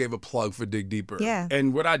just gave a plug for Dig Deeper. Yeah.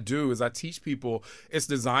 And what I do is I teach people, it's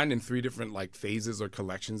designed in 3 different like phases or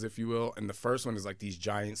collections, if you will. And the first one is like these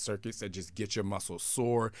giant circuits that just get your muscles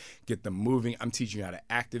sore, get them moving. I'm teaching you how to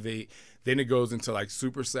activate. Then it goes into like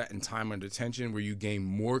superset and time under tension where you gain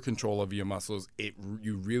more control over your muscles.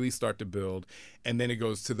 You really start to build. And then it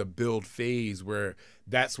goes to the build phase where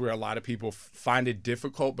that's where a lot of people find it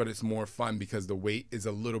difficult, but it's more fun because the weight is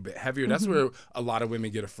a little bit heavier. That's where a lot of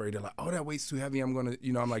women get afraid. They're like, oh, that weight's too heavy. I'm going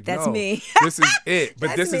to, I'm like, that's no, me. This is it. But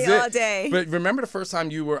that's this me is all it. Day. But remember the first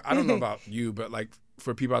time you were, I don't know about you, but like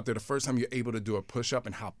for people out there, the first time you're able to do a push-up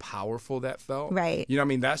and how powerful that felt. Right. You know what I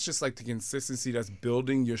mean? That's just like the consistency that's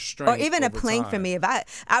building your strength. Or even a over plank time. for me. If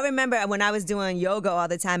I remember when I was doing yoga all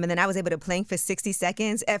the time and then I was able to plank for 60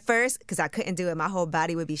 seconds at first because I couldn't do it. My whole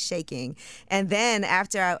body would be shaking. And then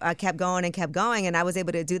after I kept going and I was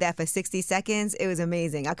able to do that for 60 seconds, it was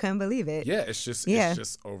amazing. I couldn't believe it. Yeah, it's just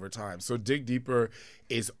over time. So Dig Deeper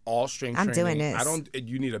is all strength I'm training. doing this.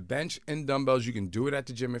 You need a bench and dumbbells. You can do it at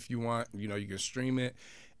the gym if you want. You can stream it.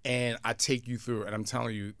 And I take you through, and I'm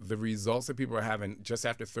telling you, the results that people are having just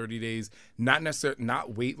after 30 days,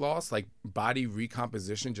 not weight loss, like body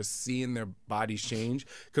recomposition, just seeing their bodies change.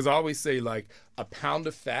 Because I always say, like, a pound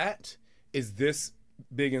of fat is this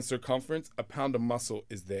big in circumference, a pound of muscle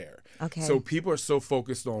is there. Okay. So people are so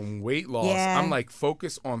focused on weight loss. Yeah. I'm like,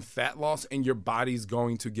 focus on fat loss and your body's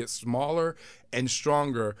going to get smaller and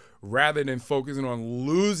stronger rather than focusing on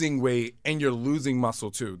losing weight and you're losing muscle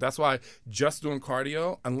too. That's why just doing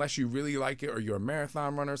cardio, unless you really like it or you're a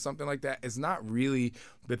marathon runner or something like that, is not really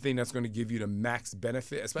the thing that's going to give you the max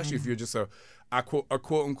benefit, especially if you're just a quote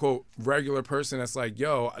unquote regular person that's like,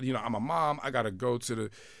 yo, I'm a mom, I got to go to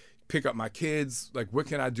pick up my kids. Like, what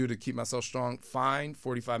can I do to keep myself strong? Fine,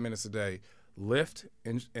 45 minutes a day. Lift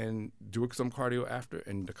and do some cardio after,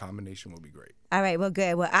 and the combination will be great. All right, well,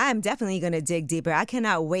 good. Well, I'm definitely going to dig deeper. I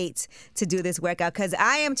cannot wait to do this workout because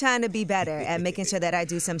I am trying to be better at making sure that I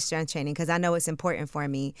do some strength training because I know it's important for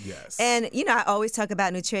me. Yes. And, I always talk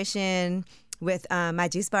about nutrition with my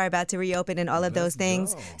juice bar about to reopen and all of those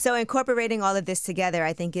things. Go. So incorporating all of this together,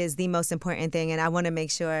 I think, is the most important thing, and I want to make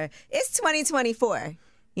sure it's 2024.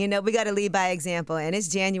 We got to lead by example. And it's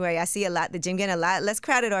January. I see the gym getting a lot less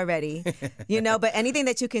crowded already. But anything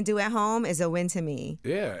that you can do at home is a win to me.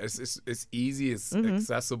 Yeah, it's easy, it's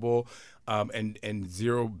accessible, and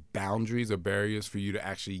zero boundaries or barriers for you to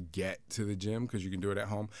actually get to the gym because you can do it at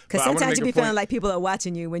home. Because sometimes you be feeling like people are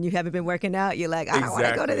watching you when you haven't been working out. You're like, I don't want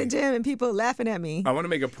to go to the gym and people are laughing at me. I want to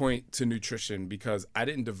make a point to nutrition because I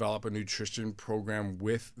didn't develop a nutrition program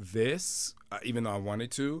with this, even though I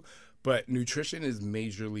wanted to. But nutrition is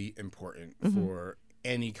majorly important for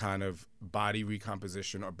any kind of body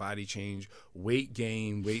recomposition or body change, weight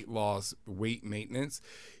gain, weight loss, weight maintenance.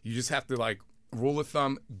 You just have to, like, rule of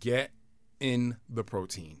thumb, get in the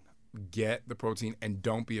protein. Get the protein and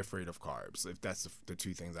don't be afraid of carbs. If that's the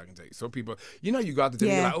 2 things I can tell you. So people, you go out the gym,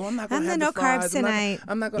 you're like, oh, I'm not going to have no the fries. carbs tonight.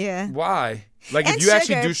 I'm not going to. Yeah. Why? Like, And if you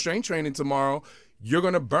actually sugar. do strength training tomorrow, you're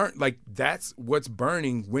going to burn. Like, that's what's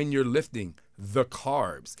burning when you're lifting. The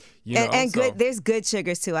carbs, and good. There's good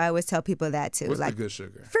sugars too. I always tell people that too. What's like the good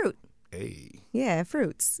sugar? Fruit. Hey. Yeah,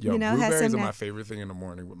 fruits. Yo, has blueberries some. are my favorite thing in the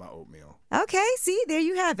morning with my oatmeal. Okay, see, there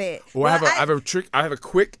you have it. Or I have a trick. I have a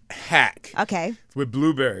quick hack. Okay. With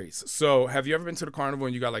blueberries. So, have you ever been to the carnival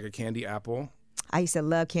and you got like a candy apple? I used to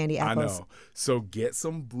love candy apples. I know. So get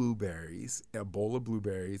some blueberries, a bowl of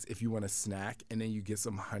blueberries if you want a snack, and then you get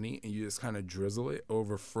some honey and you just kind of drizzle it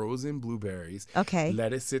over frozen blueberries. Okay.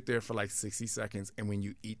 Let it sit there for like 60 seconds, and when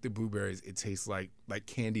you eat the blueberries, it tastes like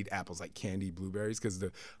candied apples, like candied blueberries, because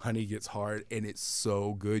the honey gets hard, and it's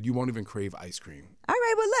so good. You won't even crave ice cream. All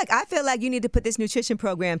right, well, look, I feel like you need to put this nutrition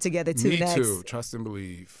program together too. Me next. too. Trust and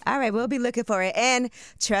believe. All right, we'll be looking for it. And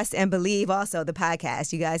Trust and Believe also, the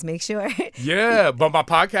podcast. You guys make sure. Yeah, but my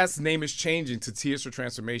podcast's name is changing to Tears for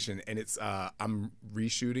Transformation, and it's I'm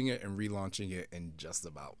reshooting it and relaunching it in just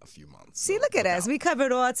about a few months. See, look at us. We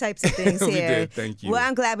covered all types of things here. We did. Thank you. Well,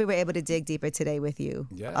 I'm glad we were able to dig deeper today with you.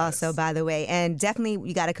 Yes. Also, by the way, and definitely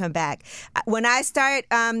you got to come back. When I start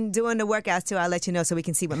doing the workouts too, I'll let you know so we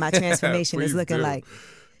can see what my transformation is looking like.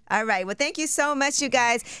 All right. Well, thank you so much, you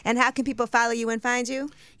guys. And how can people follow you and find you?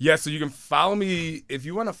 Yeah, so you can follow me if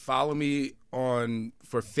you want to follow me on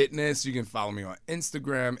for fitness, you can follow me on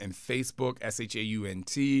Instagram and Facebook,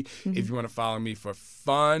 SHAUNT. If you want to follow me for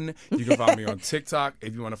fun, you can follow me on TikTok.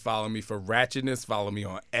 If you want to follow me for ratchetness, follow me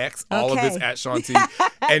on X. All of it's at Shaun T.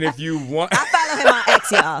 And if you want... I follow him on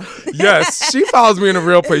X, y'all. Yes, she follows me in a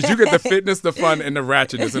real place. You get the fitness, the fun, and the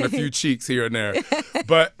ratchetness, and a few cheeks here and there.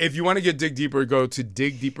 But if you want to dig deeper, go to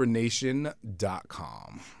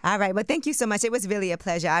digdeepernation.com. All right. Well, thank you so much. It was really a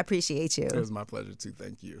pleasure. I appreciate you. It was my pleasure, too.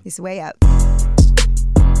 Thank you. It's way up.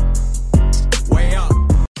 Way up.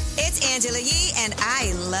 It's Angela Yee, and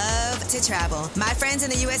I love to travel. My friends in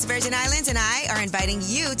the U.S. Virgin Islands and I are inviting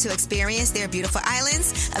you to experience their beautiful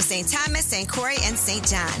islands of St. Thomas, St. Croix, and St.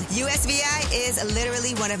 John. USVI is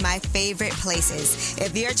literally one of my favorite places.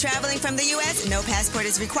 If you're traveling from the U.S., no passport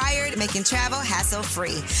is required, making travel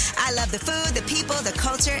hassle-free. I love the food, the people, the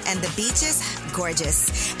culture, and the beaches.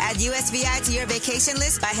 Gorgeous. Add USVI to your vacation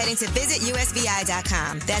list by heading to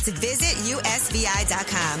visitusvi.com. That's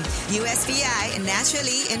visitusvi.com. USVI,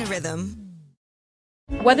 naturally in rhythm.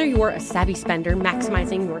 Whether you're a savvy spender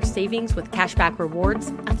maximizing your savings with cashback rewards,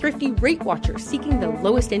 a thrifty rate watcher seeking the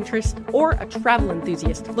lowest interest, or a travel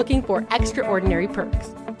enthusiast looking for extraordinary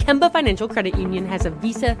perks, Kemba Financial Credit Union has a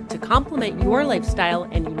visa to complement your lifestyle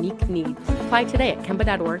and unique needs. Apply today at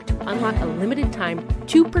Kemba.org to unlock a limited time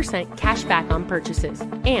 2% cash back on purchases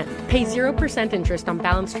and pay 0% interest on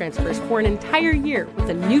balance transfers for an entire year with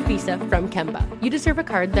a new visa from Kemba. You deserve a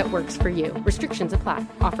card that works for you. Restrictions apply.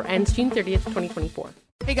 Offer ends June 30th, 2024.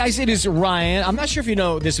 Hey guys, it is Ryan. I'm not sure if you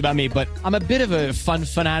know this about me, but I'm a bit of a fun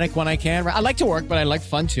fanatic when I can. I like to work, but I like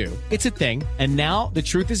fun too. It's a thing. And now the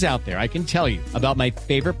truth is out there. I can tell you about my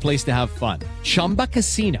favorite place to have fun. Chumba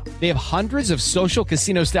Casino. They have hundreds of social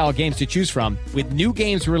casino style games to choose from with new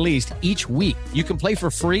games released each week. You can play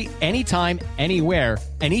for free anytime, anywhere.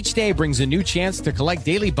 And each day brings a new chance to collect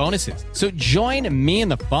daily bonuses. So join me in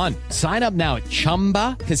the fun. Sign up now at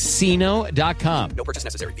ChumbaCasino.com. No purchase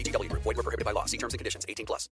necessary. VGW Group. Void where prohibited by law. See terms and conditions. 18+.